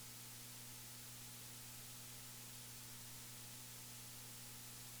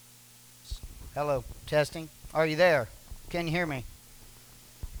Hello, testing. Are you there? Can you hear me?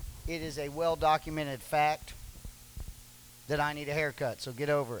 It is a well documented fact that I need a haircut, so get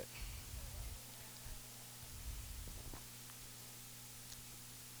over it.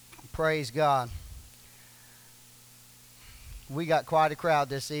 Praise God. We got quite a crowd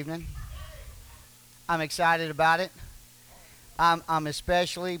this evening. I'm excited about it. I'm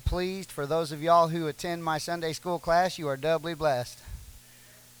especially pleased for those of y'all who attend my Sunday school class. You are doubly blessed.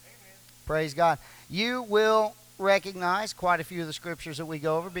 Praise God. You will recognize quite a few of the scriptures that we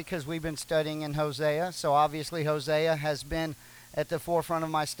go over because we've been studying in Hosea. So obviously Hosea has been at the forefront of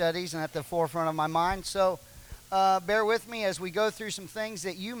my studies and at the forefront of my mind. So bear with me as we go through some things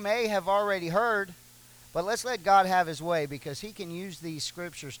that you may have already heard. But let's let God have his way because he can use these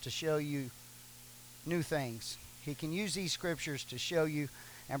scriptures to show you new things. He can use these scriptures to show you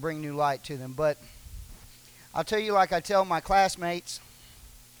and bring new light to them. But I'll tell you, like I tell my classmates,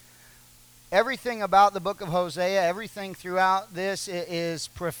 everything about the book of Hosea, everything throughout this is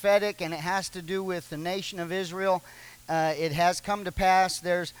prophetic, and it has to do with the nation of Israel. It has come to pass.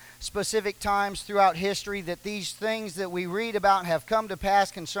 There's specific times throughout history that these things that we read about have come to pass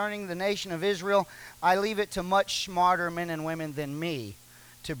concerning the nation of Israel. I leave it to much smarter men and women than me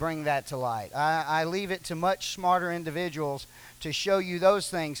to bring that to light. I leave it to much smarter individuals to show you those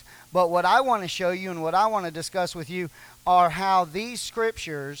things. But what I want to show you and what I want to discuss with you are how these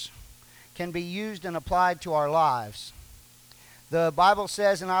scriptures can be used and applied to our lives. The Bible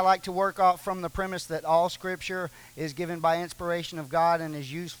says, and I like to work off from the premise that all scripture is given by inspiration of God and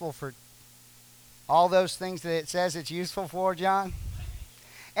is useful for all those things that it says it's useful for, John.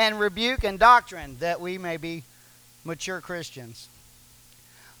 And rebuke and doctrine, that we may be mature Christians.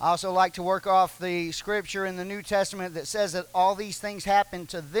 I also like to work off the scripture in the New Testament that says that all these things happen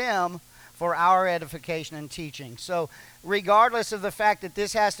to them for our edification and teaching. So regardless of the fact that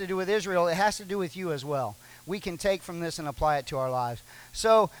this has to do with Israel, it has to do with you as well. We can take from this and apply it to our lives.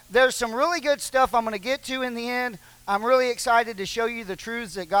 So there's some really good stuff I'm going to get to in the end. I'm really excited to show you the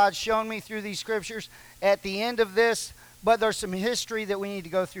truths that God's shown me through these scriptures at the end of this, but there's some history that we need to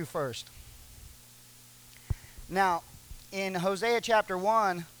go through first. Now, in Hosea chapter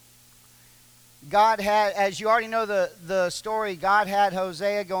 1, God had, as you already know the story, God had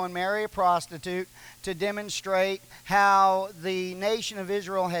Hosea go and marry a prostitute to demonstrate how the nation of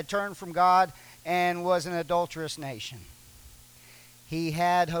Israel had turned from God and was an adulterous nation. He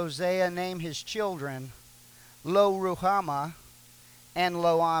had Hosea name his children Lo Ruhamah and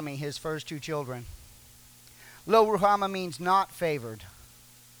Lo Ami, his first two children. Lo Ruhamah means not favored,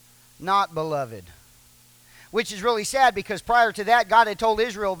 not beloved. Which is really sad because prior to that, God had told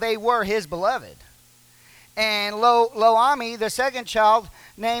Israel they were his beloved. And Lo Ami, the second child,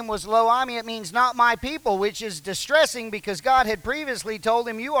 name was Lo Ami. It means not my people, which is distressing because God had previously told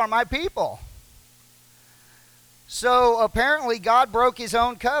him, you are my people. So apparently God broke his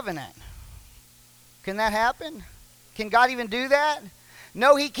own covenant. Can that happen? Can God even do that?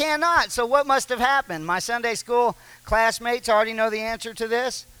 No, he cannot. So what must have happened? My Sunday school classmates already know the answer to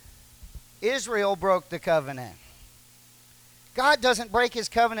this. Israel broke the covenant. God doesn't break his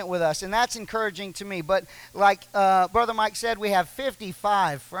covenant with us, and that's encouraging to me. But like Brother Mike said, we have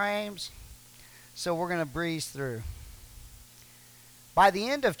 55 frames, so we're going to breeze through. By the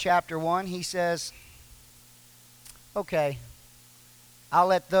end of chapter 1, he says, okay, I'll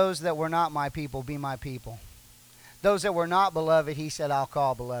let those that were not my people be my people. Those that were not beloved, he said, I'll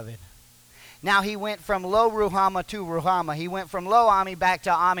call beloved. Now he went from Lo Ruhamah to Ruhamah. He went from Lo Ami back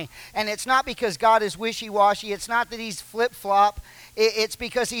to Ami. And it's not because God is wishy-washy. It's not that he's flip-flop. It's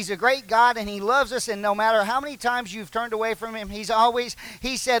because he's a great God and he loves us. And no matter how many times you've turned away from him, he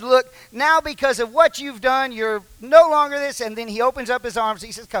said, look, now because of what you've done, you're no longer this. And then he opens up his arms.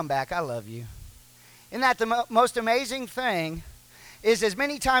 He says, come back. I love you. Isn't that the most amazing thing? Is as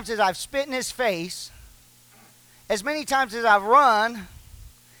many times as I've spit in his face, as many times as I've run,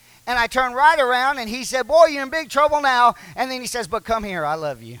 and I turned right around and he said, boy, you're in big trouble now. And then he says, but come here, I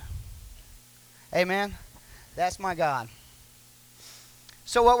love you. Amen? That's my God.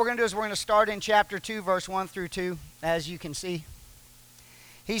 So what we're going to do is we're going to start in chapter 2, verse 1 through 2, as you can see.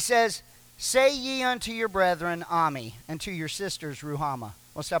 He says, say ye unto your brethren, Ami, and to your sisters, Ruhamah.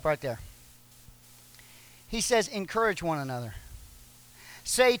 We'll stop right there. He says, encourage one another.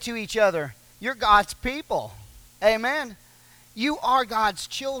 Say to each other, you're God's people. Amen? You are God's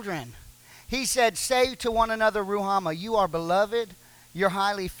children. He said, say to one another, Ruhamah, you are beloved, you're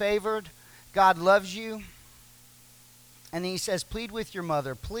highly favored, God loves you. And then he says, plead with your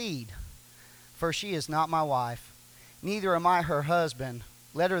mother, plead, for she is not my wife, neither am I her husband.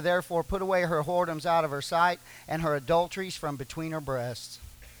 Let her therefore put away her whoredoms out of her sight, and her adulteries from between her breasts.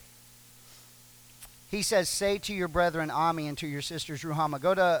 He says, say to your brethren Ami and to your sisters Ruhama.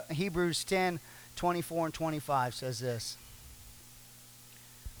 Go to Hebrews 10:24 and 25 says this.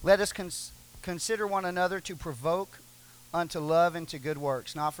 Let us consider one another to provoke unto love and to good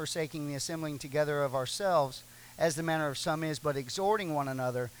works, not forsaking the assembling together of ourselves, as the manner of some is, but exhorting one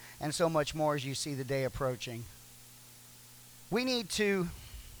another, and so much more as you see the day approaching. We need to,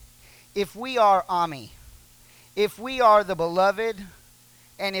 if we are Ami, if we are the beloved,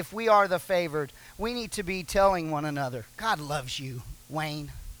 and if we are the favored, we need to be telling one another, God loves you,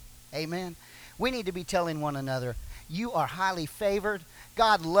 Wayne. Amen. We need to be telling one another, you are highly favored.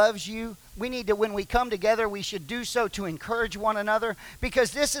 God loves you. We need to, when we come together, we should do so to encourage one another,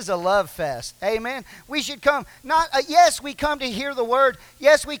 because this is a love fest. Amen. We should come, yes, we come to hear the word.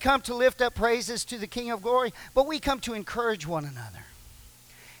 Yes, we come to lift up praises to the King of glory, but we come to encourage one another.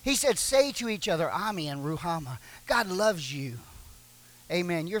 He said, say to each other, Ami and Ruhama, God loves you.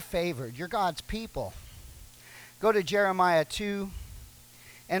 Amen. You're favored. You're God's people. Go to Jeremiah 2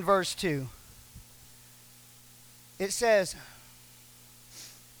 and verse 2. It says,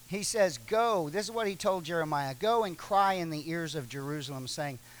 he says, go. This is what he told Jeremiah. Go and cry in the ears of Jerusalem,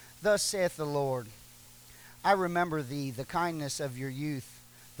 saying, thus saith the Lord, I remember thee, the kindness of your youth,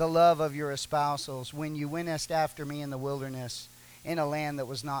 the love of your espousals, when you wentest after me in the wilderness, in a land that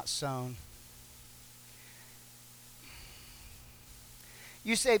was not sown.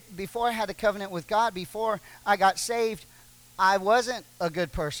 You say, before I had a covenant with God, before I got saved, I wasn't a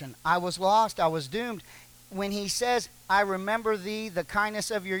good person. I was lost. I was doomed. When he says, I remember thee, the kindness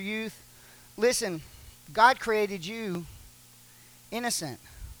of your youth, listen, God created you innocent.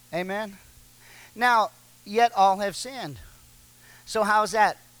 Amen? Now, yet all have sinned. So how's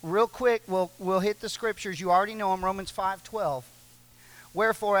that? Real quick, we'll hit the scriptures. You already know them, Romans 5:12.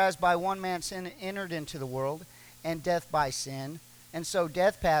 Wherefore, as by one man sin entered into the world, and death by sin, and so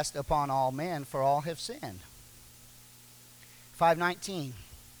death passed upon all men, for all have sinned. 5:19.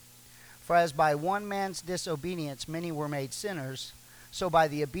 For as by one man's disobedience many were made sinners, so by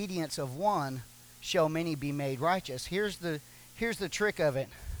the obedience of one shall many be made righteous. Here's the trick of it.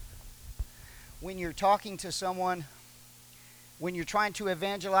 When you're talking to someone, when you're trying to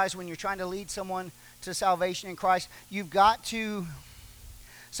evangelize, when you're trying to lead someone to salvation in Christ, you've got to...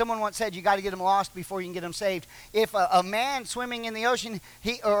 Someone once said you got to get them lost before you can get them saved. If a man swimming in the ocean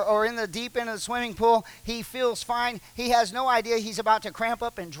or in the deep end of the swimming pool, he feels fine. He has no idea he's about to cramp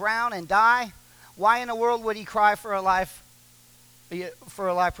up and drown and die. Why in the world would he cry for a life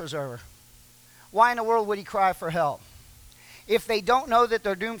preserver? Why in the world would he cry for help? If they don't know that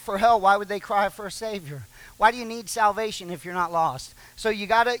they're doomed for hell, why would they cry for a Savior? Why do you need salvation if you're not lost? So you've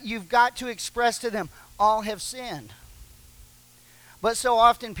got to express to them, all have sinned. But so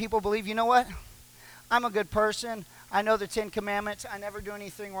often people believe, you know what? I'm a good person. I know the 10 Commandments. I never do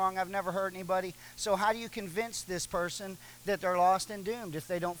anything wrong. I've never hurt anybody. So how do you convince this person that they're lost and doomed if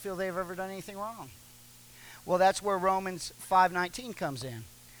they don't feel they've ever done anything wrong? Well, that's where Romans 5:19 comes in.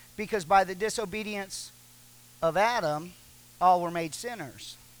 Because by the disobedience of Adam, all were made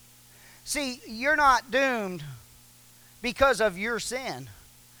sinners. See, you're not doomed because of your sin.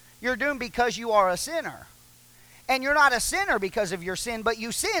 You're doomed because you are a sinner. And you're not a sinner because of your sin, but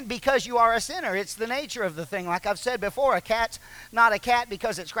you sin because you are a sinner. It's the nature of the thing. Like I've said before, a cat's not a cat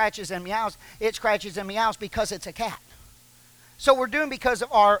because it scratches and meows. It scratches and meows because it's a cat. So we're doomed because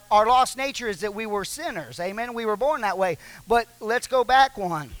of our lost nature is that we were sinners. Amen? We were born that way. But let's go back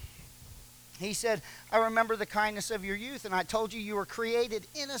one. He said, I remember the kindness of your youth, and I told you were created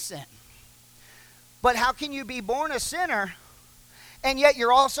innocent. But how can you be born a sinner and yet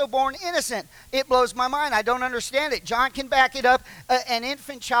you're also born innocent? It blows my mind. I don't understand it. John can back it up. An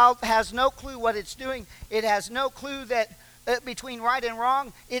infant child has no clue what it's doing. It has no clue that between right and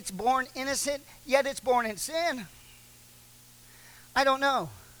wrong. It's born innocent, yet it's born in sin. I don't know.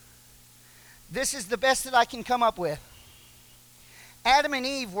 This is the best that I can come up with. Adam and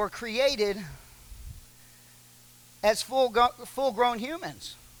Eve were created as full-grown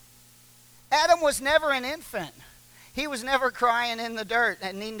humans. Adam was never an infant. He was never crying in the dirt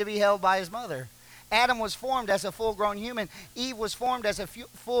and needing to be held by his mother. Adam was formed as a full-grown human. Eve was formed as a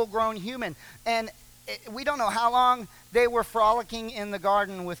full-grown human. And we don't know how long they were frolicking in the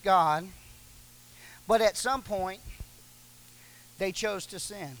garden with God. But at some point, they chose to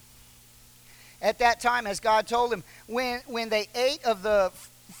sin. At that time, as God told them, when they ate of the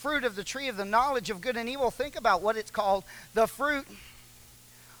fruit of the tree of the knowledge of good and evil, think about what it's called, the fruit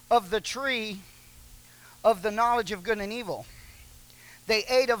of the tree of the knowledge of good and evil. They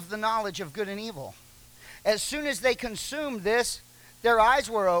ate of the knowledge of good and evil. As soon as they consumed this, their eyes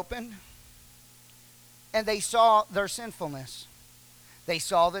were opened and they saw their sinfulness. They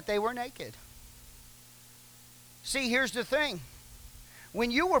saw that they were naked. See, here's the thing.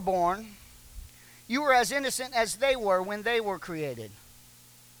 When you were born, you were as innocent as they were when they were created.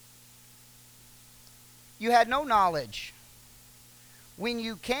 You had no knowledge. When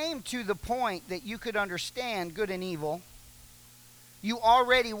you came to the point that you could understand good and evil, you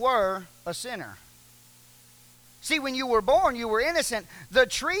already were a sinner. See, when you were born, you were innocent. The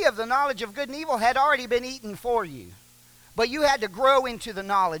tree of the knowledge of good and evil had already been eaten for you. But you had to grow into the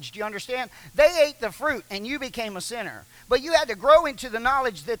knowledge. Do you understand? They ate the fruit and you became a sinner. But you had to grow into the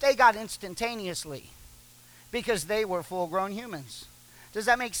knowledge that they got instantaneously because they were full-grown humans. Does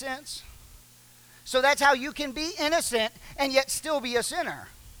that make sense? So that's how you can be innocent and yet still be a sinner.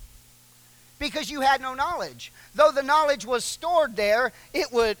 Because you had no knowledge. Though the knowledge was stored there,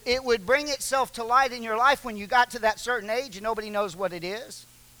 it would bring itself to light in your life when you got to that certain age and nobody knows what it is.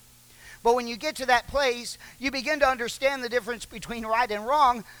 But when you get to that place, you begin to understand the difference between right and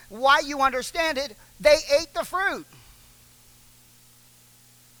wrong. Why you understand it, they ate the fruit.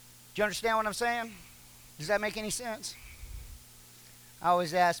 Do you understand what I'm saying? Does that make any sense? I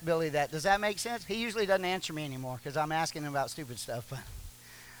always ask Billy that. Does that make sense? He usually doesn't answer me anymore because I'm asking him about stupid stuff. But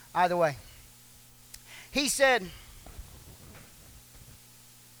either way. He said,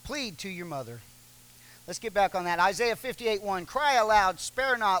 plead to your mother. Let's get back on that. Isaiah 58:1. Cry aloud,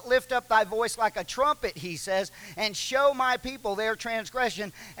 spare not, lift up thy voice like a trumpet, he says, and show my people their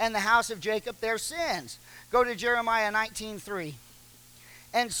transgression and the house of Jacob their sins. Go to Jeremiah 19:3.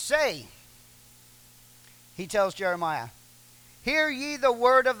 And say, he tells Jeremiah, hear ye the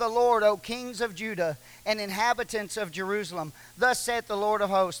word of the Lord, O kings of Judah and inhabitants of Jerusalem. Thus saith the Lord of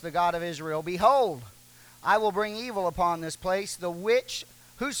hosts, the God of Israel, behold, I will bring evil upon this place, the which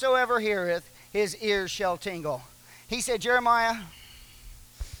whosoever heareth, his ears shall tingle. He said, Jeremiah,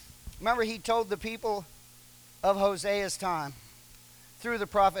 remember he told the people of Hosea's time, through the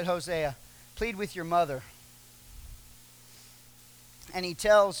prophet Hosea, plead with your mother. And he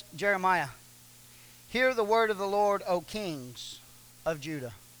tells Jeremiah, hear the word of the Lord, O kings of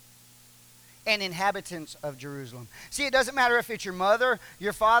Judah and inhabitants of Jerusalem. See, it doesn't matter if it's your mother,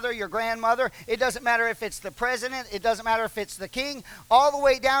 your father, your grandmother. It doesn't matter if it's the president. It doesn't matter if it's the king. All the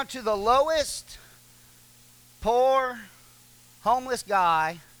way down to the lowest, poor, homeless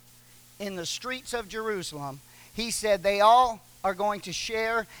guy in the streets of Jerusalem. He said they all are going to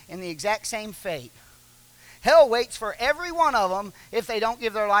share in the exact same fate. Hell waits for every one of them if they don't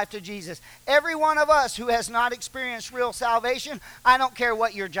give their life to Jesus. Every one of us who has not experienced real salvation, I don't care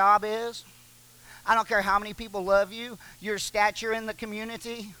what your job is. I don't care how many people love you, your stature in the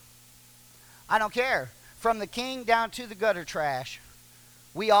community. I don't care. From the king down to the gutter trash,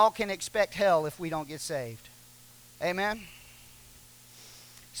 we all can expect hell if we don't get saved. Amen?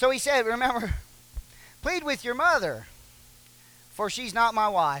 So he said, remember, plead with your mother, for she's not my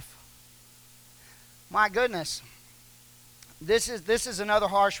wife. My goodness. This is another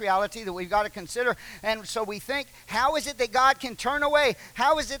harsh reality that we've got to consider. And so we think, how is it that God can turn away?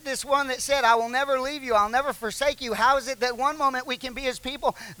 How is it this one that said, I will never leave you, I'll never forsake you? How is it that one moment we can be his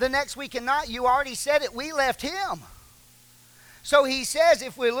people, the next we cannot? You already said it, we left him. So he says,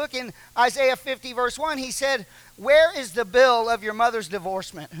 if we look in Isaiah 50 verse 1, he said, where is the bill of your mother's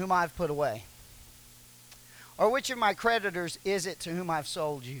divorcement, whom I've put away? Or which of my creditors is it to whom I've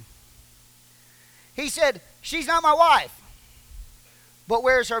sold you? He said, she's not my wife. But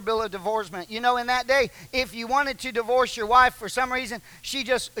where's her bill of divorcement? You know, in that day, if you wanted to divorce your wife for some reason, she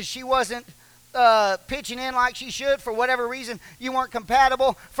wasn't pitching in like she should for whatever reason, you weren't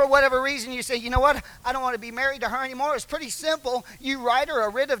compatible. For whatever reason, you say, you know what, I don't want to be married to her anymore. It's pretty simple. You write her a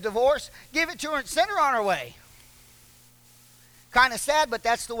writ of divorce, give it to her, and send her on her way. Kind of sad, but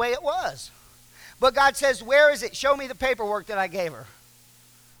that's the way it was. But God says, where is it? Show me the paperwork that I gave her.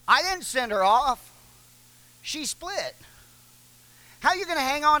 I didn't send her off. She split. How are you going to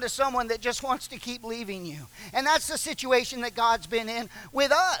hang on to someone that just wants to keep leaving you? And that's the situation that God's been in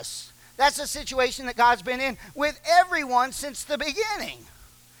with us. That's the situation that God's been in with everyone since the beginning.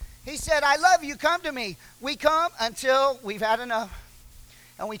 He said, I love you, come to me. We come until we've had enough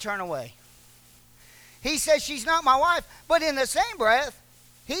and we turn away. He says, she's not my wife, but in the same breath,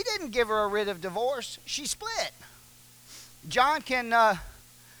 he didn't give her a writ of divorce. She split. John can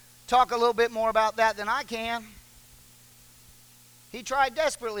talk a little bit more about that than I can. He tried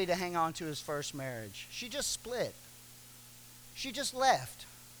desperately to hang on to his first marriage. She just split. She just left.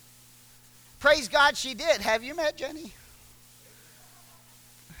 Praise God she did. Have you met Jenny?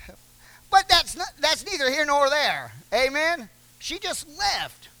 But that's neither here nor there. Amen? She just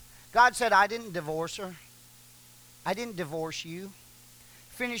left. God said, I didn't divorce her. I didn't divorce you.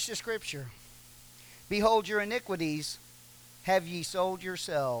 Finish the scripture. Behold, your iniquities have ye sold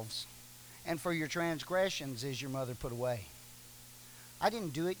yourselves. and for your transgressions is your mother put away. I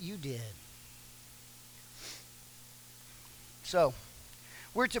didn't do it, you did. So,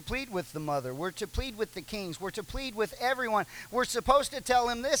 we're to plead with the mother. We're to plead with the kings. We're to plead with everyone. We're supposed to tell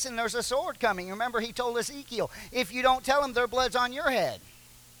him this, and there's a sword coming. Remember, he told Ezekiel, if you don't tell him, their blood's on your head.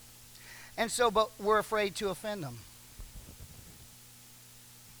 And so, but we're afraid to offend them.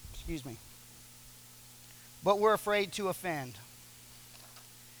 Excuse me. But we're afraid to offend.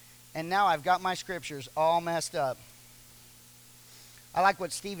 And now I've got my scriptures all messed up. I like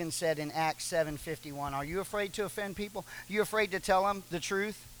what Stephen said in Acts 7:51. Are you afraid to offend people? Are you afraid to tell them the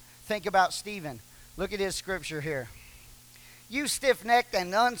truth? Think about Stephen. Look at his scripture here. You stiff-necked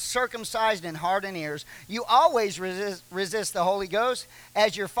and uncircumcised in heart and ears, you always resist the Holy Ghost.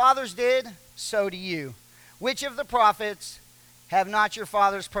 As your fathers did, so do you. Which of the prophets have not your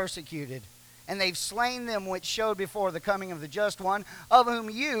fathers persecuted? And they've slain them which showed before the coming of the just one, of whom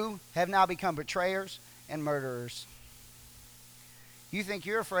you have now become betrayers and murderers. You think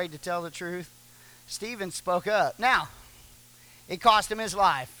you're afraid to tell the truth? Stephen spoke up. Now, it cost him his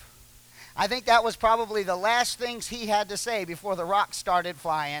life. I think that was probably the last things he had to say before the rocks started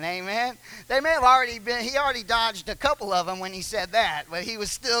flying. Amen? They may have already been, he already dodged a couple of them when he said that, but he was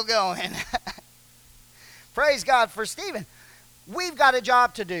still going. Praise God for Stephen. We've got a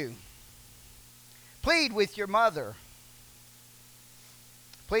job to do. Plead with your mother.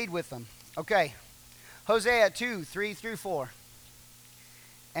 Plead with them. Okay. Hosea 2:3-4.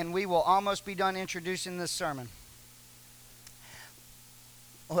 And we will almost be done introducing this sermon.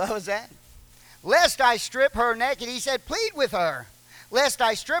 What was that? Lest I strip her naked. He said, plead with her. Lest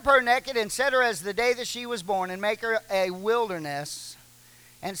I strip her naked and set her as the day that she was born, and make her a wilderness,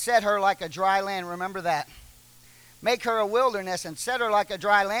 and set her like a dry land. Remember that. Make her a wilderness, and set her like a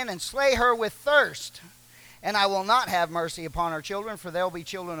dry land, and slay her with thirst. And I will not have mercy upon her children, for they'll be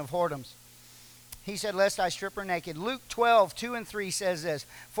children of whoredoms. He said, lest I strip her naked. Luke 12:2-3 says this,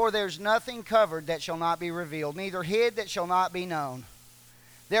 for there's nothing covered that shall not be revealed, neither hid that shall not be known.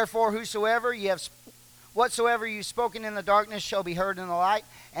 Therefore, whatsoever you've spoken in the darkness shall be heard in the light,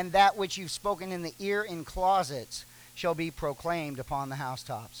 and that which you've spoken in the ear in closets shall be proclaimed upon the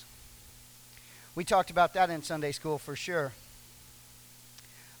housetops. We talked about that in Sunday school for sure.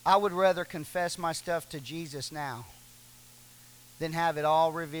 I would rather confess my stuff to Jesus now than have it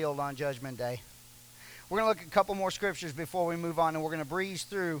all revealed on Judgment Day. We're going to look at a couple more scriptures before we move on, and we're going to breeze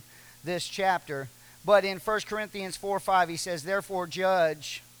through this chapter. But in 1 Corinthians 4:5, he says, therefore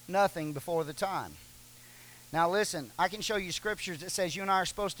judge nothing before the time. Now listen, I can show you scriptures that says you and I are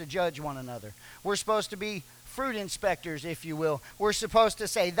supposed to judge one another. We're supposed to be fruit inspectors, if you will. We're supposed to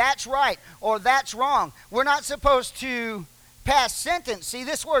say, that's right, or that's wrong. We're not supposed to pass sentence. See,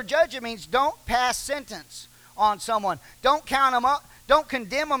 this word judge, it means don't pass sentence on someone. Don't count them up. Don't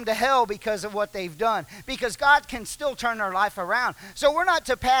condemn them to hell because of what they've done. Because God can still turn their life around. So we're not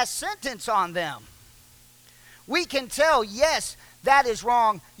to pass sentence on them. We can tell, yes, that is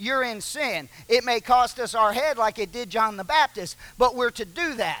wrong. You're in sin. It may cost us our head like it did John the Baptist, but we're to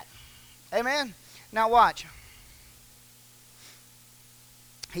do that. Amen? Now watch.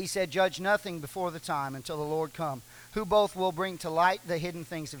 He said, judge nothing before the time until the Lord come, who both will bring to light the hidden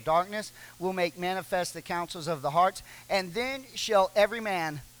things of darkness, will make manifest the counsels of the hearts, and then shall every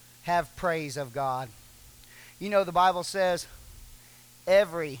man have praise of God. You know, the Bible says,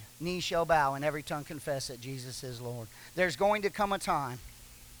 every knee shall bow and every tongue confess that Jesus is Lord. There's going to come a time.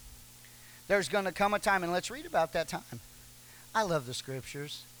 There's going to come a time, and let's read about that time. I love the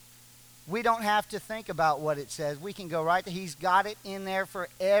scriptures. We don't have to think about what it says. We can go right to, he's got it in there for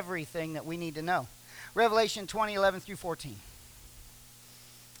everything that we need to know. Revelation 20:11-14.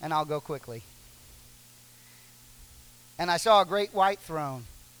 And I'll go quickly. And I saw a great white throne,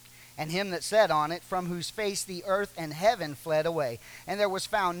 and him that sat on it, from whose face the earth and heaven fled away, and there was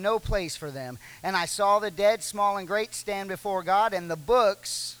found no place for them. And I saw the dead, small and great, stand before God, and the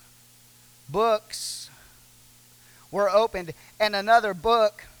books were opened, and another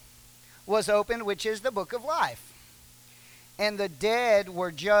book was opened, which is the book of life. And the dead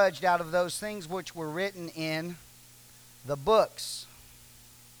were judged out of those things which were written in the books.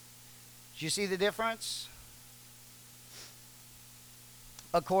 Do you see the difference?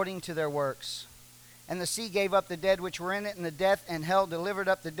 According to their works. And the sea gave up the dead which were in it, and the death and hell delivered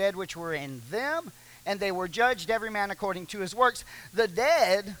up the dead which were in them, and they were judged every man according to his works. The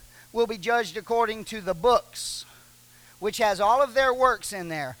dead will be judged according to the books, which has all of their works in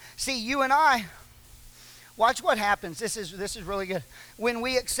there. See, you and I, watch what happens. This is really good. When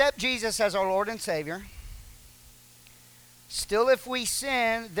we accept Jesus as our Lord and Savior, still if we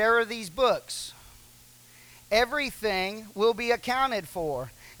sin, there are these books. Everything will be accounted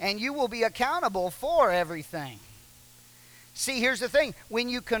for. and you will be accountable for everything. See, here's the thing. When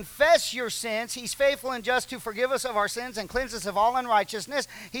you confess your sins, he's faithful and just to forgive us of our sins and cleanse us of all unrighteousness.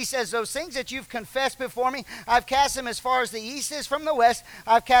 He says, those things that you've confessed before me, I've cast them as far as the east is from the west.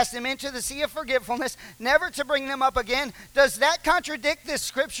 I've cast them into the sea of forgetfulness, never to bring them up again. Does that contradict this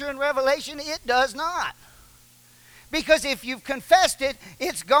scripture in Revelation? It does not. Because if you've confessed it,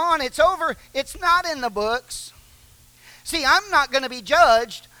 it's gone, it's over, it's not in the books. See, I'm not going to be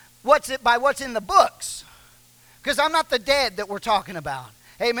judged by what's in the books. Because I'm not the dead that we're talking about.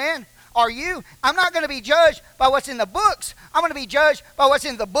 Amen? Are you? I'm not going to be judged by what's in the books. I'm going to be judged by what's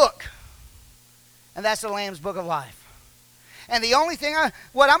in the book. And that's the Lamb's Book of Life. And the only thing,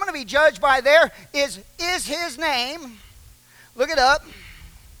 what I'm going to be judged by there is his name. Look it up.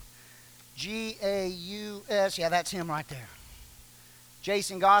 G-A-U-S. Yeah, that's him right there.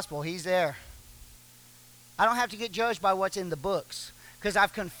 Jason Gospel, he's there. I don't have to get judged by what's in the books because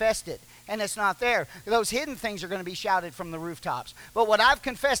I've confessed it. And it's not there. Those hidden things are going to be shouted from the rooftops. But what I've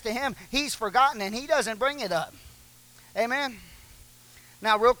confessed to him, he's forgotten and he doesn't bring it up. Amen?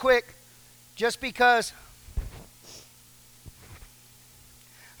 Now, real quick, just because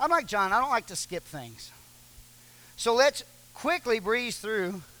I'm like John, I don't like to skip things. So let's quickly breeze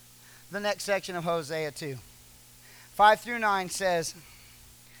through the next section of Hosea 2. 5 through 9 says,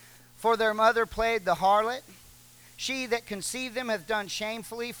 for their mother played the harlot. She that conceived them hath done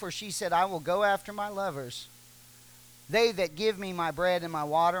shamefully, for she said, I will go after my lovers. They that give me my bread and my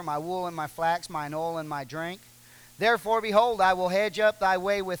water, my wool and my flax, mine oil and my drink. Therefore, behold, I will hedge up thy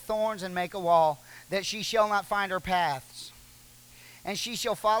way with thorns and make a wall, that she shall not find her paths. And she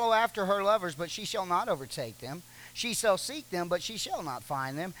shall follow after her lovers, but she shall not overtake them. She shall seek them, but she shall not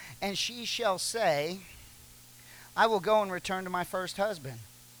find them. And she shall say, I will go and return to my first husband,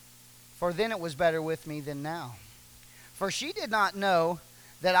 for then it was better with me than now. For she did not know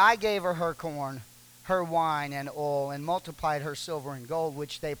that I gave her her corn, her wine and oil, and multiplied her silver and gold,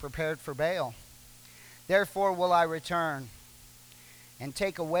 which they prepared for Baal. Therefore will I return, and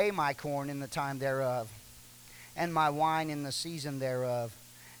take away my corn in the time thereof, and my wine in the season thereof.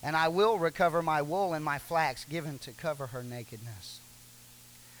 And I will recover my wool and my flax, given to cover her nakedness.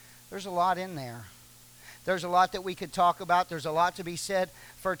 There's a lot in there. There's a lot that we could talk about. There's a lot to be said.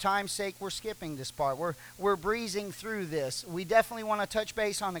 For time's sake, we're skipping this part. We're breezing through this. We definitely want to touch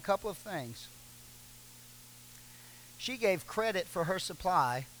base on a couple of things. She gave credit for her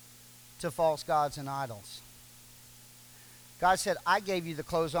supply to false gods and idols. God said, I gave you the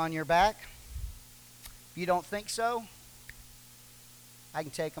clothes on your back. If you don't think so, I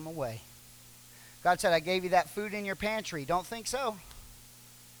can take them away. God said, I gave you that food in your pantry. Don't think so?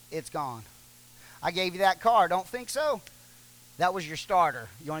 It's gone. I gave you that car. Don't think so? That was your starter.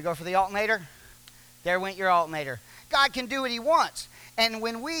 You want to go for the alternator? There went your alternator. God can do what he wants. And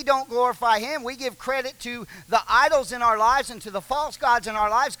when we don't glorify him, we give credit to the idols in our lives and to the false gods in our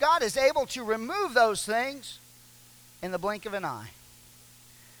lives. God is able to remove those things in the blink of an eye.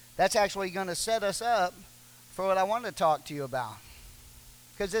 That's actually going to set us up for what I wanted to talk to you about.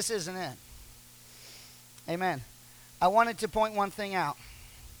 Because this isn't it. Amen. I wanted to point one thing out.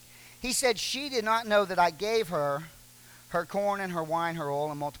 He said, she did not know that I gave her her corn and her wine, her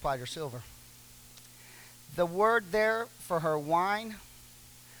oil, and multiplied her silver. The word there for her wine,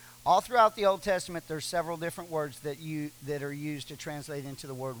 all throughout the Old Testament, there's several different words that are used to translate into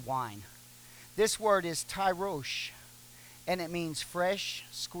the word wine. This word is tyrosh, and it means fresh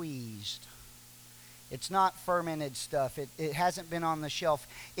squeezed. It's not fermented stuff. It hasn't been on the shelf.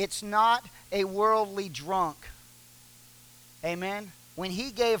 It's not a worldly drunk. Amen? When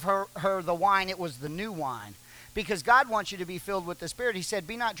he gave her the wine, it was the new wine. Because God wants you to be filled with the Spirit. He said,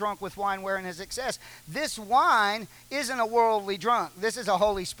 be not drunk with wine wherein is excess. This wine isn't a worldly drunk. This is a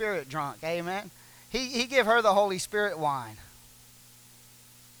Holy Spirit drunk. Amen? He gave her the Holy Spirit wine.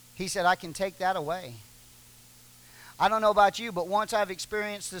 He said, I can take that away. I don't know about you, but once I've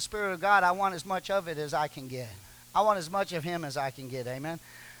experienced the Spirit of God, I want as much of it as I can get. I want as much of him as I can get. Amen?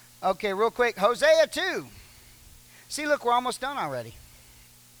 Okay, real quick. Hosea 2. See, look, we're almost done already.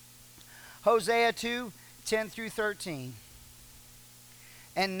 Hosea 2, 10 through 13.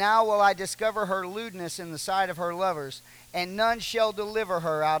 And now will I discover her lewdness in the sight of her lovers, and none shall deliver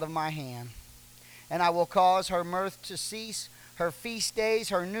her out of my hand. And I will cause her mirth to cease, her feast days,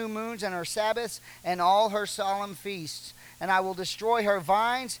 her new moons, and her Sabbaths, and all her solemn feasts. And I will destroy her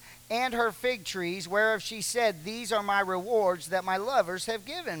vines and her fig trees, whereof she said, these are my rewards that my lovers have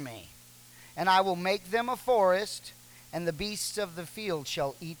given me. And I will make them a forest, and the beasts of the field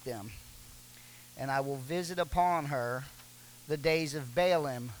shall eat them. And I will visit upon her the days of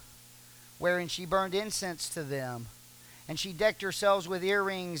Baalim, wherein she burned incense to them, And she decked herself with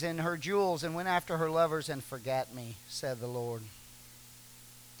earrings and her jewels and went after her lovers and forgot me, said the Lord.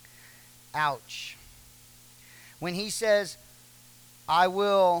 Ouch. When he says, I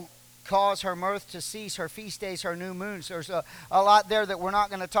will cause her mirth to cease, her feast days, her new moons, there's a lot there that we're not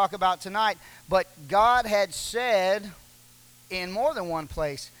going to talk about tonight. But God had said in more than one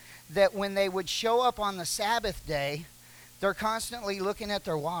place that when they would show up on the Sabbath day, they're constantly looking at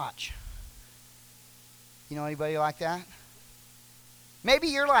their watch. You know anybody like that? Maybe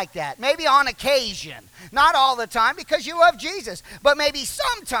you're like that. Maybe on occasion. Not all the time because you love Jesus. But maybe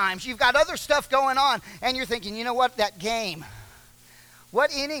sometimes you've got other stuff going on and you're thinking, you know what, that game.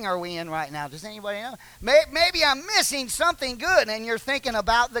 What inning are we in right now? Does anybody know? Maybe I'm missing something good, and you're thinking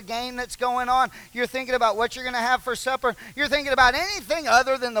about the game that's going on. You're thinking about what you're going to have for supper. You're thinking about anything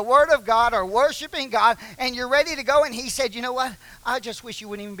other than the Word of God or worshiping God, and you're ready to go, and he said, you know what? I just wish you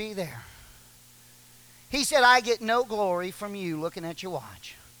wouldn't even be there. He said, I get no glory from you looking at your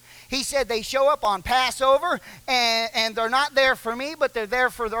watch. He said they show up on Passover and they're not there for me, but they're there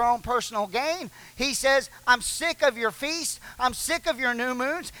for their own personal gain. He says, I'm sick of your feasts. I'm sick of your new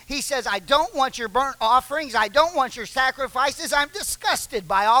moons. He says, I don't want your burnt offerings. I don't want your sacrifices. I'm disgusted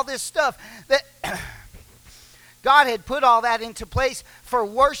by all this stuff that God had put all that into place for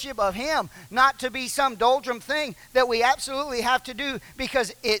worship of him, not to be some doldrum thing that we absolutely have to do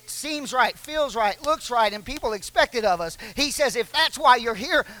because it seems right, feels right, looks right, and people expect it of us. He says, if that's why you're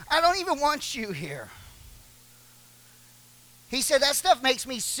here, I don't even want you here. He said, that stuff makes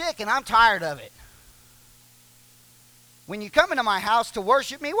me sick and I'm tired of it. When you come into my house to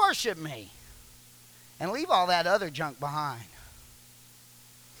worship me, and leave all that other junk behind.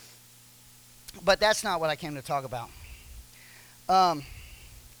 But that's not what I came to talk about.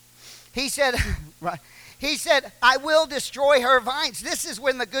 He said, right? He said, I will destroy her vines. This is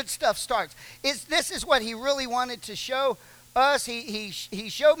when the good stuff starts. This is what he really wanted to show us. He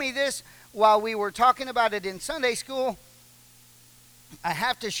showed me this while we were talking about it in Sunday school. I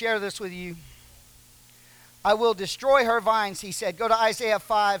have to share this with you. I will destroy her vines, he said. Go to Isaiah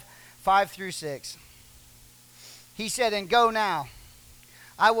 5:5-6. He said, and go now.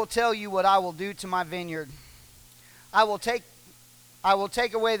 I will tell you what I will do to my vineyard. I will take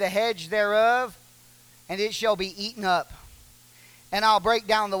away the hedge thereof, and it shall be eaten up. And I'll break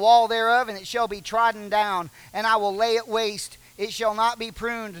down the wall thereof, and it shall be trodden down. And I will lay it waste. It shall not be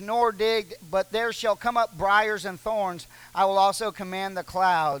pruned nor digged, but there shall come up briars and thorns. I will also command the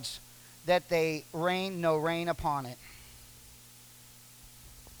clouds that they rain no rain upon it.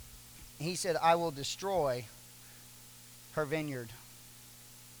 He said, I will destroy her vineyard.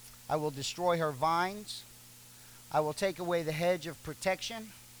 I will destroy her vines. I will take away the hedge of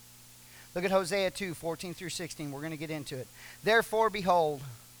protection. Look at Hosea 2:14-16. We're going to get into it. Therefore, behold,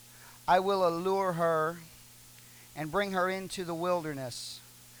 I will allure her and bring her into the wilderness.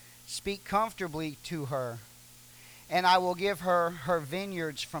 Speak comfortably to her, and I will give her her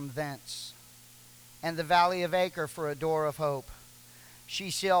vineyards from thence, and the valley of Acre for a door of hope. She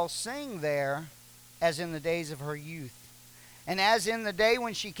shall sing there as in the days of her youth, and as in the day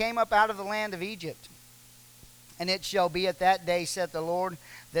when she came up out of the land of Egypt. And it shall be at that day, saith the Lord,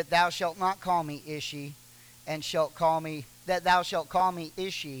 that thou shalt not call me Ishi, and shalt call me, that thou shalt call me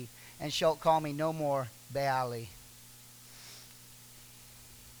Ishi, and shalt call me no more Baali.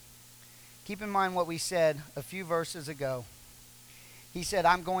 Keep in mind what we said a few verses ago. He said,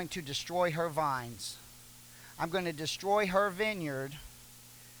 I'm going to destroy her vines. I'm going to destroy her vineyard,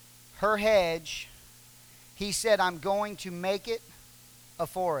 her hedge. He said, I'm going to make it a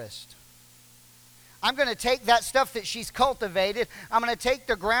forest. I'm going to take that stuff that she's cultivated. I'm going to take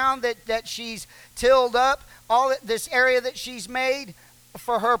the ground that she's tilled up, all this area that she's made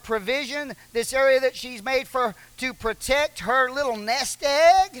for her provision, this area that she's made to protect her little nest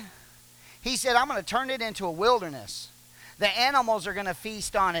egg. He said, I'm going to turn it into a wilderness. The animals are going to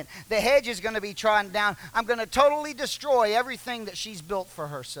feast on it. The hedge is going to be trodden down. I'm going to totally destroy everything that she's built for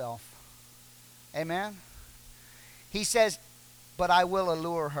herself. Amen? He says, but I will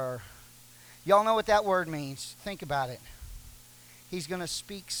allure her. Y'all know what that word means. Think about it. He's going to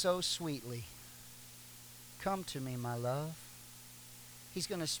speak so sweetly. Come to me, my love. He's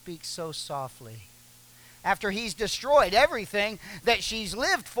going to speak so softly. After he's destroyed everything that she's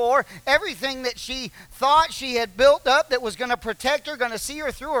lived for, everything that she thought she had built up that was going to protect her, going to see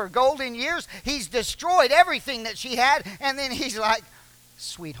her through her golden years, he's destroyed everything that she had, and then he's like,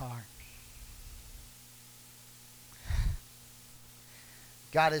 sweetheart.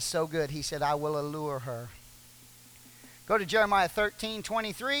 God is so good. He said, I will allure her. Go to Jeremiah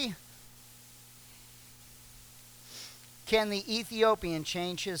 13:23. Can the Ethiopian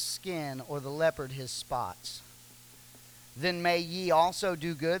change his skin or the leopard his spots? then may ye also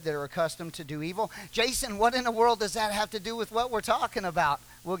do good that are accustomed to do evil. Jason, what in the world does that have to do with what we're talking about?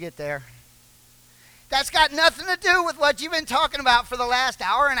 We'll get there. That's got nothing to do with what you've been talking about for the last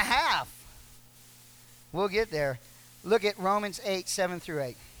hour and a half. We'll get there. Look at Romans 8, 7 through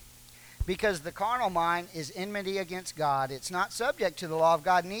 8. Because the carnal mind is enmity against God. It's not subject to the law of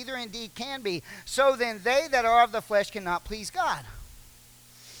God, neither indeed can be. So then they that are of the flesh cannot please God.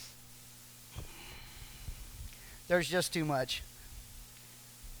 There's just too much.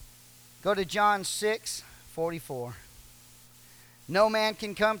 Go to John 6, 44. No man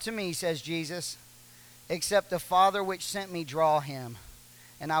can come to me, says Jesus, except the Father which sent me draw him,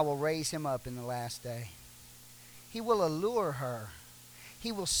 and I will raise him up in the last day. He will allure her.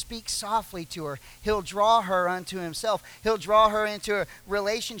 He will speak softly to her. He'll draw her unto himself. He'll draw her into a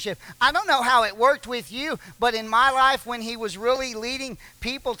relationship. I don't know how it worked with you, but in my life, when he was really leading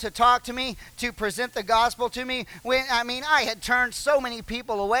people to talk to me, to present the gospel to me, I had turned so many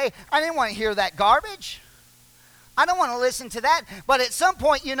people away. I didn't want to hear that garbage. I don't want to listen to that. But at some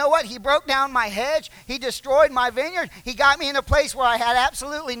point, you know what? He broke down my hedge. He destroyed my vineyard. He got me in a place where I had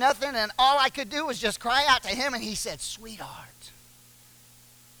absolutely nothing, and all I could do was just cry out to him, and he said, sweetheart,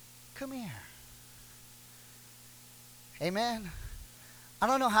 come here. Amen. I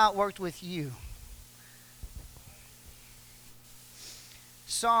don't know how it worked with you.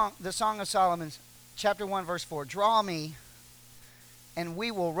 The Song of Solomon, chapter 1, verse 4. Draw me, and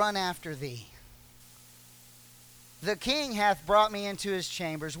we will run after thee. The king hath brought me into his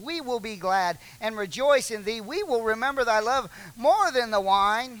chambers. We will be glad and rejoice in thee. We will remember thy love more than the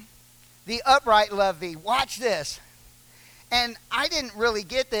wine. The upright love thee. Watch this. And I didn't really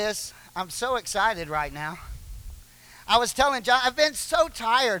get this. I'm so excited right now. I was telling John, I've been so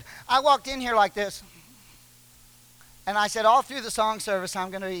tired. I walked in here like this. And I said, all through the song service, I'm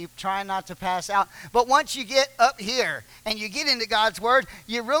going to be trying not to pass out. But once you get up here and you get into God's Word,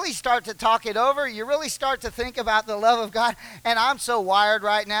 you really start to talk it over. You really start to think about the love of God. And I'm so wired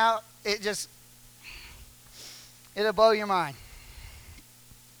right now, it'll blow your mind.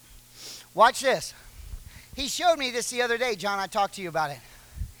 Watch this. He showed me this the other day, John. I talked to you about it.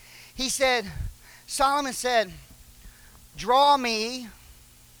 He said, Solomon said, draw me,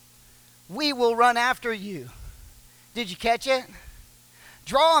 we will run after you. Did you catch it?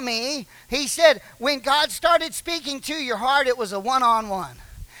 Draw me. He said, when God started speaking to your heart, it was a one-on-one.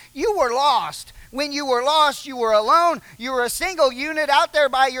 You were lost. When you were lost, you were alone. You were a single unit out there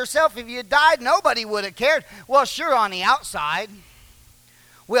by yourself. If you died, nobody would have cared. Well, sure, on the outside.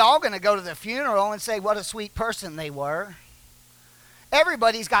 We're all going to go to the funeral and say what a sweet person they were.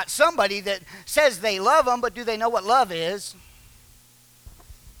 Everybody's got somebody that says they love them, but do they know what love is?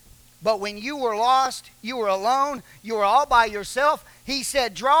 But when you were lost, you were alone, you were all by yourself, he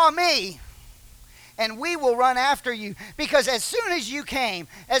said, draw me, and we will run after you. Because as soon as you came,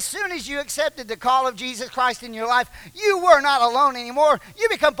 as soon as you accepted the call of Jesus Christ in your life, you were not alone anymore. You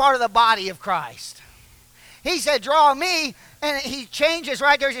become part of the body of Christ. He said, draw me, and he changes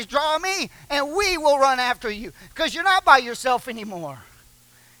right there. He says, draw me, and we will run after you. Because you're not by yourself anymore.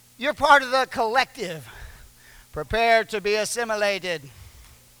 You're part of the collective. Prepare to be assimilated.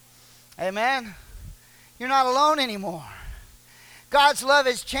 Amen? You're not alone anymore. God's love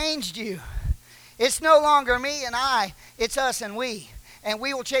has changed you. It's no longer me and I. It's us and we. And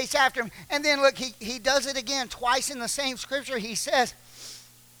we will chase after him. And then look, he does it again twice in the same scripture. He says,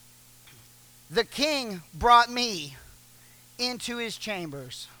 the king brought me into his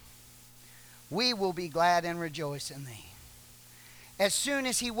chambers. We will be glad and rejoice in thee. As soon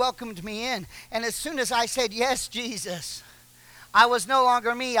as he welcomed me in, and as soon as I said, yes, Jesus, I was no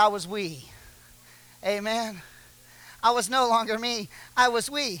longer me, I was we. Amen. I was no longer me, I was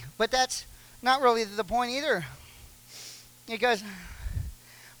we. But that's not really the point either. Because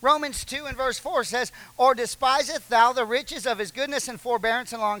Romans 2 and verse 4 says, or despiseth thou the riches of his goodness and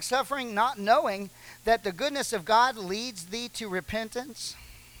forbearance and longsuffering, not knowing that the goodness of God leads thee to repentance?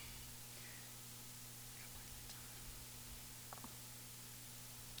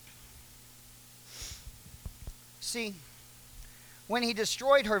 See, when he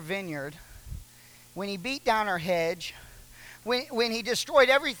destroyed her vineyard, when he beat down her hedge, when he destroyed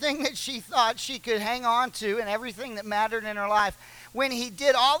everything that she thought she could hang on to and everything that mattered in her life, when he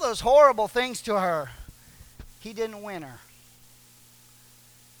did all those horrible things to her, he didn't win her.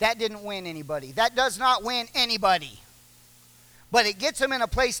 That didn't win anybody. That does not win anybody. But it gets them in a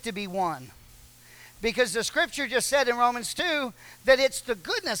place to be won. Because the scripture just said in Romans 2 that it's the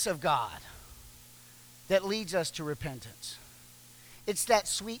goodness of God that leads us to repentance. It's that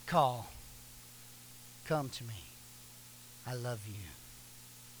sweet call. Come to me. I love you.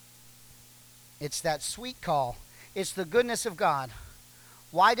 It's that sweet call. It's the goodness of God.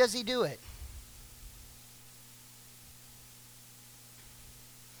 Why does he do it?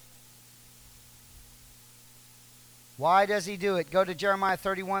 Why does he do it? Go to Jeremiah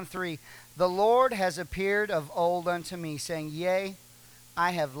 31:3. The Lord has appeared of old unto me, saying, Yea,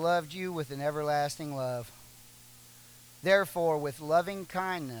 I have loved you with an everlasting love. Therefore, with loving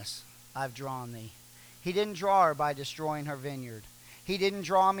kindness I've drawn thee. He didn't draw her by destroying her vineyard. He didn't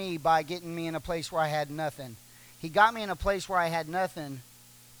draw me by getting me in a place where I had nothing. He got me in a place where I had nothing,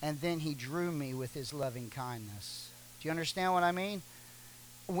 and then he drew me with his loving kindness. Do you understand what I mean?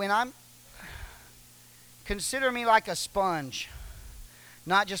 Consider me like a sponge,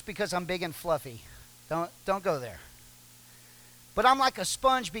 not just because I'm big and fluffy. Don't go there. But I'm like a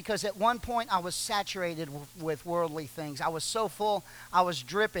sponge because at one point I was saturated with worldly things. I was so full, I was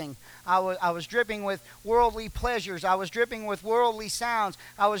dripping. I was dripping with worldly pleasures. I was dripping with worldly sounds.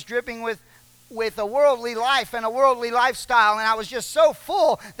 I was dripping with a worldly life and a worldly lifestyle. And I was just so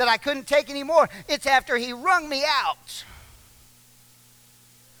full that I couldn't take any more. It's after he wrung me out.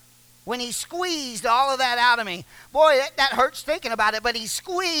 When he squeezed all of that out of me. Boy, that hurts thinking about it, but he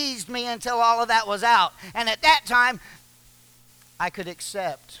squeezed me until all of that was out. And at that time, I could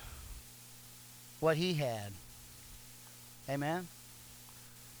accept what he had. Amen?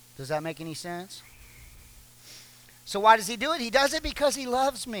 Does that make any sense? So why does he do it? He does it because he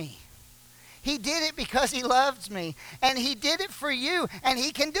loves me. He did it because he loves me. And he did it for you. And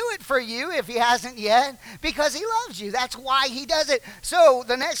he can do it for you if he hasn't yet. Because he loves you. That's why he does it. So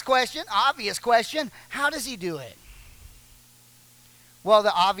the next question, obvious question, how does he do it? Well,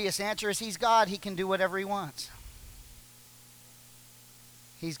 the obvious answer is he's God. He can do whatever he wants.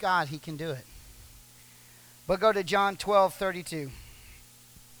 He's God. He can do it. But go to John 12:32.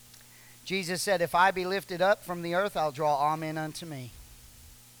 Jesus said, if I be lifted up from the earth, I'll draw all men unto me.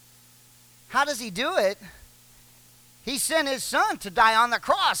 How does he do it? He sent his son to die on the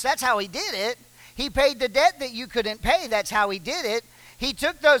cross. That's how he did it. He paid the debt that you couldn't pay. That's how he did it. He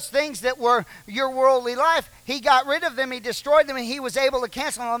took those things that were your worldly life. He got rid of them. He destroyed them. And he was able to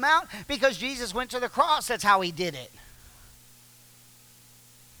cancel them out because Jesus went to the cross. That's how he did it.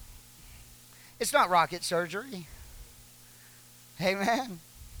 It's not rocket surgery. Amen.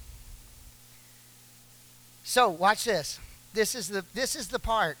 So watch this. This is the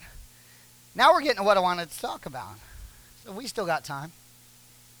part. Now we're getting to what I wanted to talk about. So we still got time.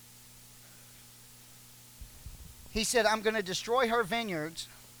 He said, I'm going to destroy her vineyards.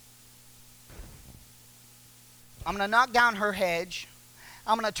 I'm going to knock down her hedge.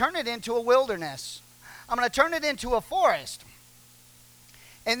 I'm going to turn it into a wilderness. I'm going to turn it into a forest.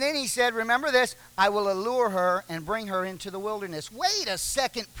 And then he said, remember this, I will allure her and bring her into the wilderness. Wait a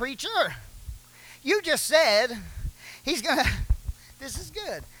second, preacher. You just said he's going to, this is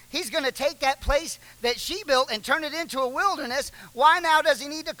good. He's going to take that place that she built and turn it into a wilderness. Why now does he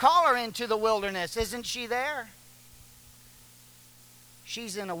need to call her into the wilderness? Isn't she there?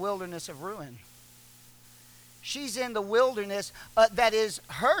 She's in a wilderness of ruin. She's in the wilderness that is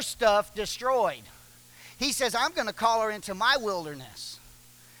her stuff destroyed. He says, I'm going to call her into my wilderness.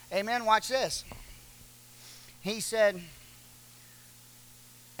 Amen. Watch this. He said,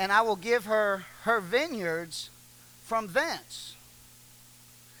 and I will give her her vineyards from thence.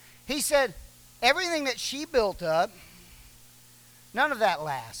 He said, everything that she built up, none of that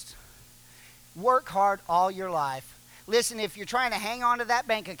lasts. Work hard all your life. Listen, if you're trying to hang on to that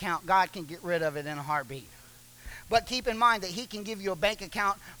bank account, God can get rid of it in a heartbeat. But keep in mind that he can give you a bank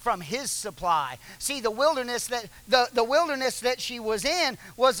account from his supply. See, the wilderness that she was in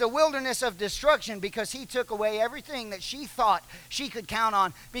was a wilderness of destruction because he took away everything that she thought she could count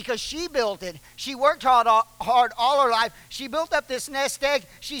on because she built it. She worked hard all her life. She built up this nest egg.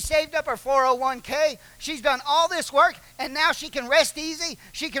 She saved up her 401k. She's done all this work, and now she can rest easy.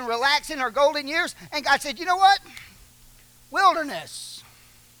 She can relax in her golden years. And God said, you know what? Wilderness.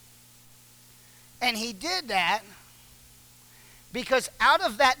 And he did that because out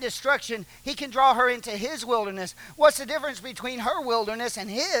of that destruction, he can draw her into his wilderness. What's the difference between her wilderness and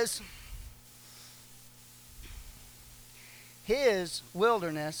his? His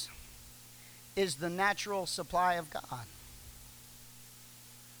wilderness is the natural supply of God.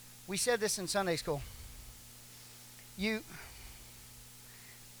 We said this in Sunday school. It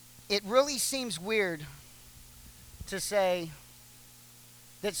really seems weird to say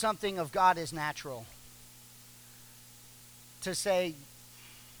that something of God is natural. To say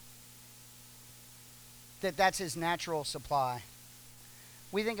that that's his natural supply.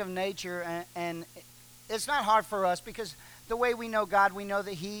 We think of nature, and it's not hard for us because the way we know God, we know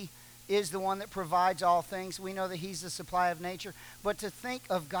that he is the one that provides all things. We know that he's the supply of nature. But to think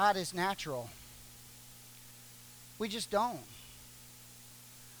of God as natural, We just don't.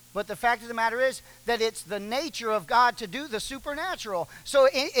 But the fact of the matter is that it's the nature of God to do the supernatural. So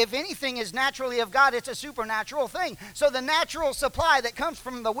if anything is naturally of God, it's a supernatural thing. So the natural supply that comes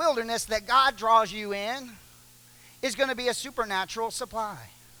from the wilderness that God draws you in is going to be a supernatural supply.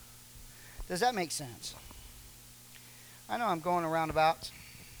 Does that make sense? I know I'm going around about.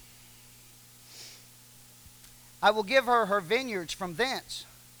 I will give her her vineyards from thence.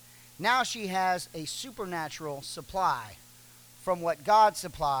 Now she has a supernatural supply from what God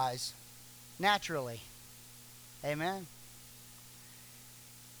supplies naturally. Amen.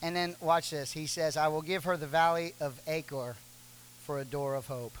 And then watch this. He says, I will give her the valley of Achor for a door of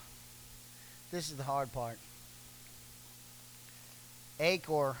hope. This is the hard part.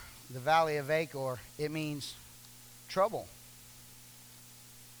 Achor, the valley of Achor, it means trouble.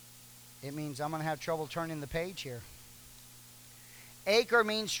 It means I'm going to have trouble turning the page here. Achor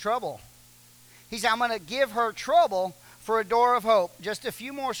means trouble. He said, I'm going to give her trouble for a door of hope. Just a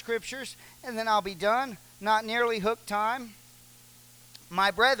few more scriptures, and then I'll be done. Not nearly hook time. My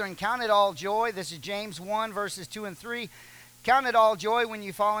brethren, count it all joy. This is James 1, verses 2 and 3. Count it all joy when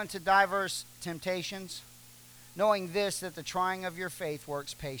you fall into diverse temptations, knowing this, that the trying of your faith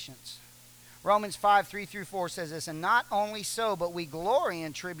works patience. Romans 5, 3 through 4 says this, and not only so, but we glory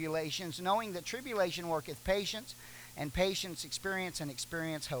in tribulations, knowing that tribulation worketh patience, and patience experience, and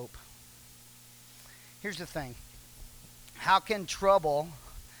experience hope. Here's the thing. How can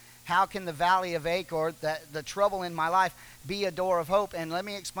the valley of Achor, the trouble in my life, be a door of hope? And let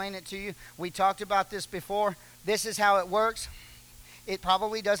me explain it to you. We talked about this before. This is how it works. It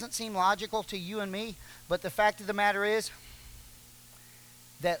probably doesn't seem logical to you and me, but the fact of the matter is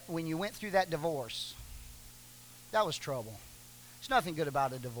that when you went through that divorce, that was trouble. There's nothing good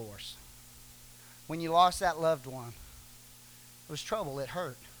about a divorce. When you lost that loved one, it was trouble. It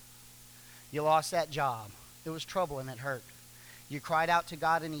hurt. You lost that job. It was trouble and it hurt. You cried out to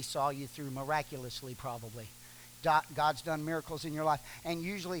God and he saw you through miraculously, probably. God's done miracles in your life. And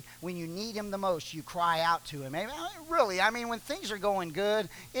usually when you need him the most, you cry out to him. Really, when things are going good,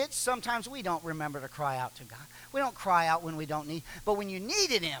 it's sometimes we don't remember to cry out to God. We don't cry out when we don't need. But when you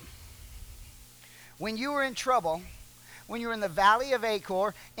needed him, when you were in trouble, when you were in the valley of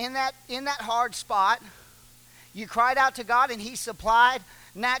Achor, in that hard spot, you cried out to God and he supplied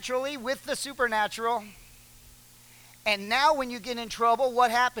naturally with the supernatural. And now when you get in trouble,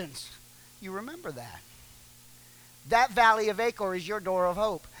 what happens? You remember that. That valley of Achor is your door of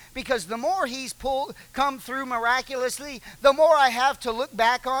hope. Because the more he's come through miraculously, the more I have to look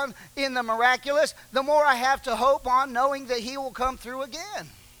back on in the miraculous, the more I have to hope on knowing that he will come through again.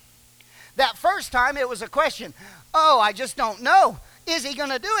 That first time it was a question. Oh, I just don't know. Is he going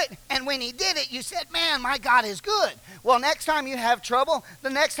to do it? And when he did it, you said, man, my God is good. Well, next time you have trouble, the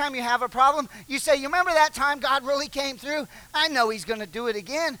next time you have a problem, you say, you remember that time God really came through? I know he's going to do it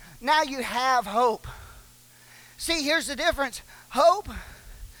again. Now you have hope. See, here's the difference. Hope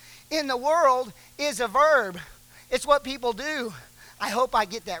in the world is a verb. It's what people do. I hope I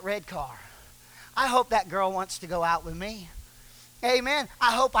get that red car. I hope that girl wants to go out with me. Amen.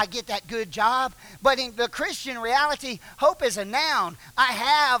 I hope I get that good job. But in the Christian reality, hope is a noun. I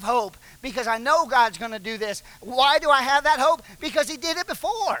have hope because I know God's going to do this. Why do I have that hope? Because he did it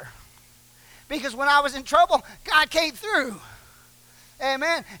before. Because when I was in trouble, God came through.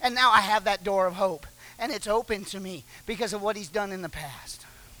 Amen. And now I have that door of hope. And it's open to me because of what he's done in the past.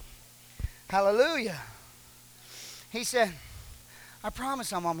 Hallelujah. He said, I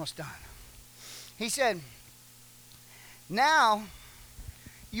promise I'm almost done. He said, now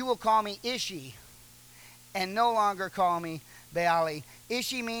you will call me Ishi and no longer call me Baali.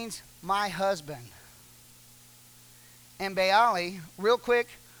 Ishi means my husband. And Baali, real quick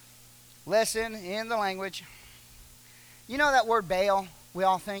lesson in the language. You know that word Baal, we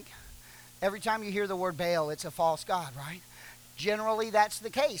all think? Every time you hear the word Baal, it's a false god, right? Generally, that's the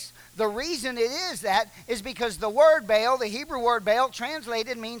case. The reason it is that is because the word Baal, the Hebrew word Baal,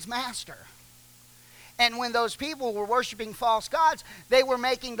 translated means master. And when those people were worshiping false gods, they were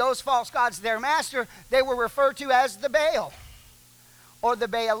making those false gods their master. They were referred to as the Baal or the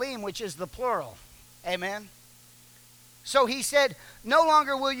Baalim, which is the plural. Amen? So he said, no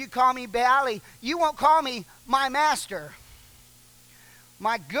longer will you call me Baali. You won't call me my master.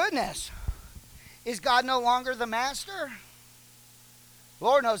 My goodness. Is God no longer the master?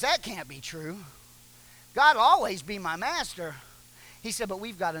 Lord knows that can't be true. God will always be my master. He said, but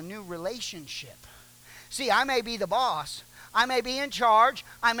we've got a new relationship. See, I may be the boss. I may be in charge.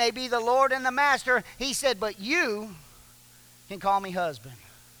 I may be the Lord and the master. He said, but you can call me husband.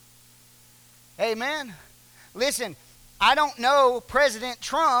 Amen. Listen, I don't know President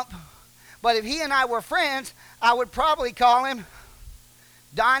Trump, But if he and I were friends, I would probably call him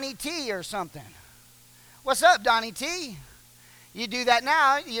Donnie T or something. What's up, Donnie T? You do that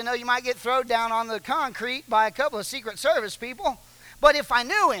now, you know, you might get thrown down on the concrete by a couple of Secret Service people. But if I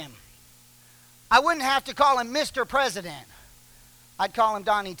knew him, I wouldn't have to call him Mr. President. I'd call him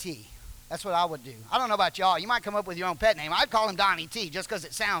Donnie T. That's what I would do. I don't know about y'all. You might come up with your own pet name. I'd call him Donnie T just because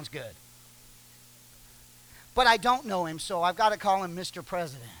it sounds good. But I don't know him, so I've got to call him Mr.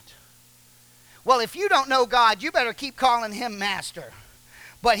 President. Well, if you don't know God, you better keep calling him Master.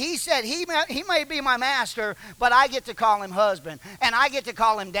 But he said he may be my master, but I get to call him husband, and I get to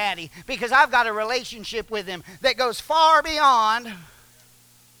call him daddy, because I've got a relationship with him that goes far beyond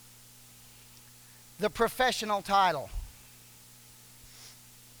the professional title.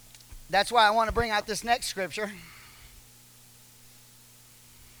 That's why I want to bring out this next scripture.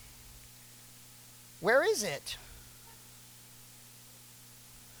 Where is it?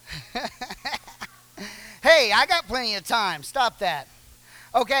 Hey, I got plenty of time. Stop that.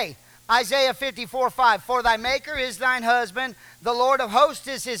 Okay, Isaiah 54:5. For thy maker is thine husband, the Lord of hosts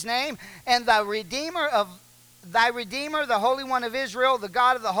is his name, and thy Redeemer, the Holy One of Israel, the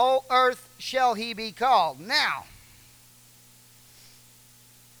God of the whole earth, shall he be called. Now,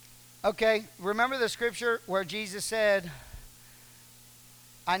 okay, remember the scripture where Jesus said,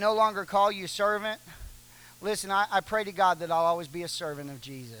 I no longer call you servant. Listen, I pray to God that I'll always be a servant of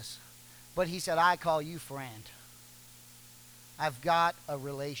Jesus. But he said, I call you friend. I've got a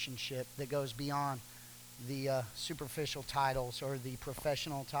relationship that goes beyond the superficial titles or the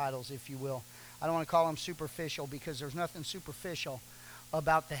professional titles, if you will. I don't want to call them superficial because there's nothing superficial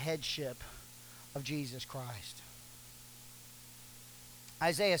about the headship of Jesus Christ.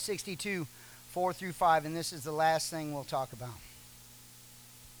 Isaiah 62:4-5, and this is the last thing we'll talk about.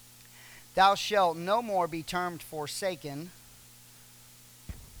 Thou shalt no more be termed forsaken.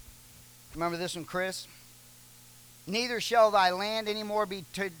 Remember this one, Chris? Neither shall thy land any more be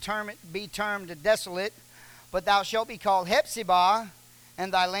termed desolate, but thou shalt be called Hephzibah,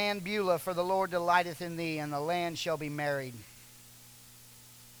 and thy land Beulah, for the Lord delighteth in thee, and the land shall be married.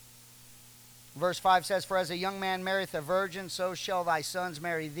 Verse 5 says, For as a young man marrieth a virgin, so shall thy sons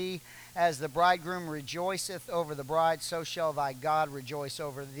marry thee. As the bridegroom rejoiceth over the bride, so shall thy God rejoice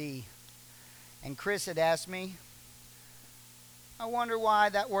over thee. And Chris had asked me, I wonder why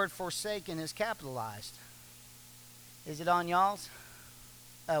that word forsaken is capitalized. Is it on y'all's?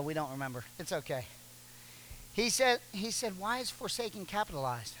 We don't remember. It's okay. He said, why is forsaken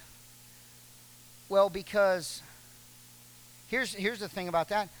capitalized? Well, because here's the thing about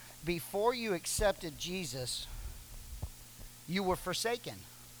that. Before you accepted Jesus, you were forsaken.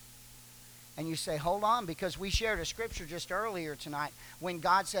 And you say, hold on, because we shared a scripture just earlier tonight when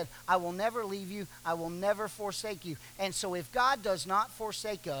God said, I will never leave you, I will never forsake you. And so if God does not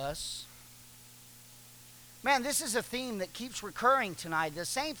forsake us, man, this is a theme that keeps recurring tonight. The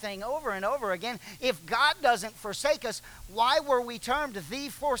same thing over and over again. If God doesn't forsake us, why were we termed the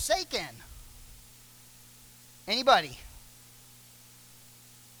forsaken? Anybody?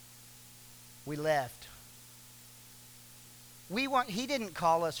 We left. He didn't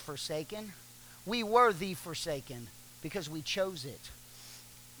call us forsaken. We were the forsaken because we chose it.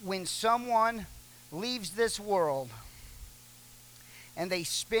 When someone leaves this world and they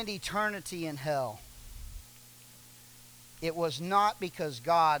spend eternity in hell, it was not because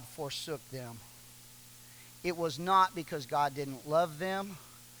God forsook them. It was not because God didn't love them.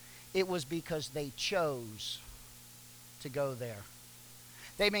 It was because they chose to go there.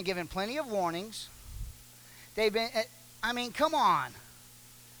 They've been given plenty of warnings. Come on.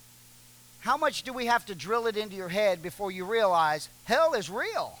 How much do we have to drill it into your head before you realize hell is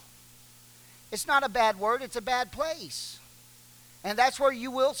real? It's not a bad word, it's a bad place. And that's where you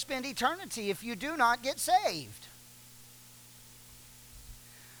will spend eternity if you do not get saved.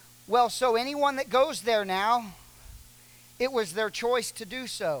 Well, so anyone that goes there now, it was their choice to do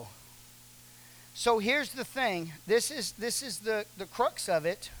so. So here's the thing. This is the crux of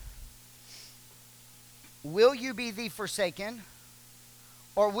it. Will you be the forsaken,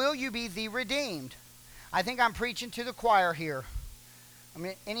 or will you be the redeemed? I think I'm preaching to the choir here.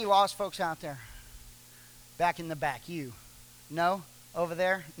 Any lost folks out there? Back in the back, you. No? Over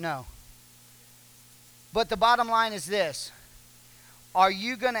there? No. But the bottom line is this. Are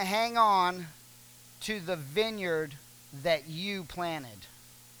you going to hang on to the vineyard that you planted?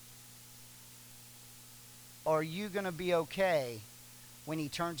 Or are you going to be okay when he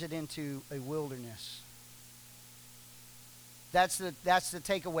turns it into a wilderness? That's the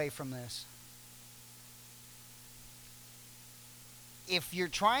takeaway from this. If you're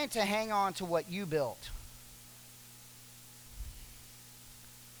trying to hang on to what you built,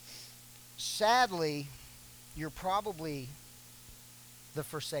 sadly, you're probably the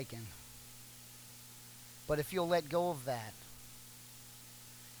forsaken. But if you'll let go of that,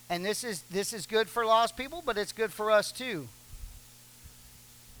 and this is good for lost people, but it's good for us too.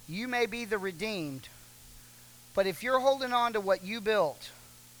 You may be the redeemed, but if you're holding on to what you built,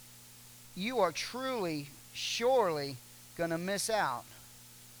 you are truly, surely going to miss out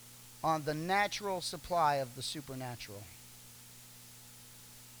on the natural supply of the supernatural.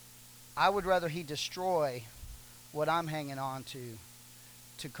 I would rather he destroy what I'm hanging on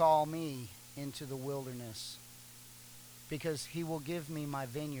to call me into the wilderness, because he will give me my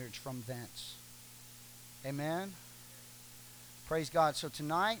vineyards from thence. Amen? Praise God. So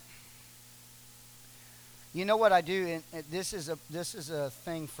tonight, you know what I do? And this is a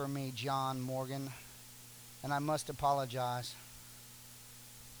thing for me, John Morgan, and I must apologize.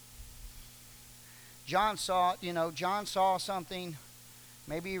 John saw something.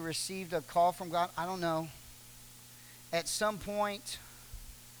 Maybe he received a call from God. I don't know. At some point,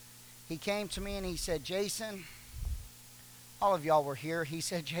 he came to me and he said, Jason, all of y'all were here. He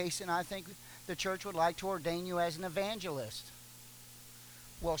said, Jason, I think the church would like to ordain you as an evangelist.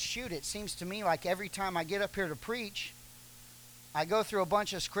 Well, shoot, it seems to me like every time I get up here to preach, I go through a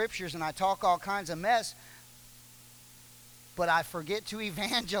bunch of scriptures and I talk all kinds of mess, but I forget to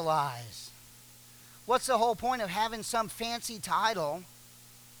evangelize. What's the whole point of having some fancy title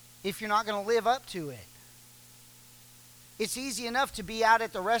if you're not going to live up to it? It's easy enough to be out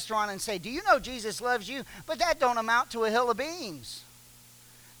at the restaurant and say, do you know Jesus loves you? But that don't amount to a hill of beans.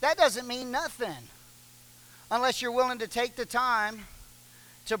 That doesn't mean nothing unless you're willing to take the time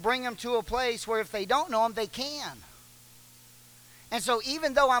to bring them to a place where if they don't know him, they can. And so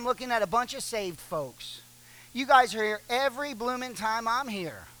even though I'm looking at a bunch of saved folks, you guys are here every blooming time I'm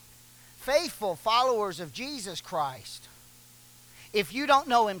here. Faithful followers of Jesus Christ. If you don't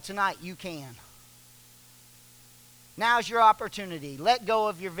know him tonight, you can. Now's your opportunity. Let go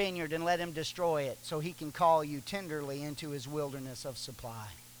of your vineyard and let him destroy it so he can call you tenderly into his wilderness of supply.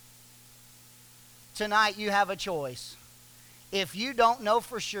 Tonight you have a choice. If you don't know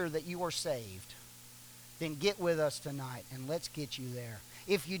for sure that you are saved, then get with us tonight and let's get you there.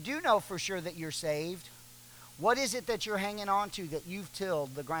 If you do know for sure that you're saved, what is it that you're hanging on to that you've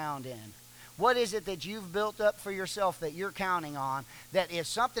tilled the ground in? What is it that you've built up for yourself that you're counting on, that if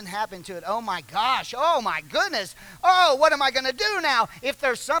something happened to it, oh my gosh, oh my goodness, oh, what am I going to do now? If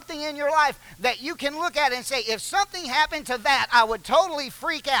there's something in your life that you can look at and say, if something happened to that, I would totally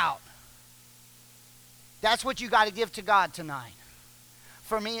freak out. That's what you got to give to God tonight.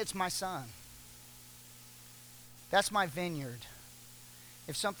 For me, it's my son. That's my vineyard.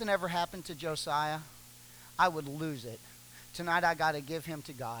 If something ever happened to Josiah, I would lose it. Tonight, I got to give him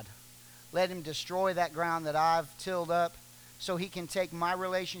to God. Let him destroy that ground that I've tilled up so he can take my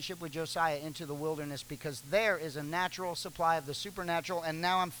relationship with Josiah into the wilderness, because there is a natural supply of the supernatural. And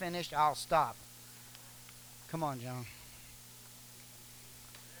now I'm finished. I'll stop. Come on, John.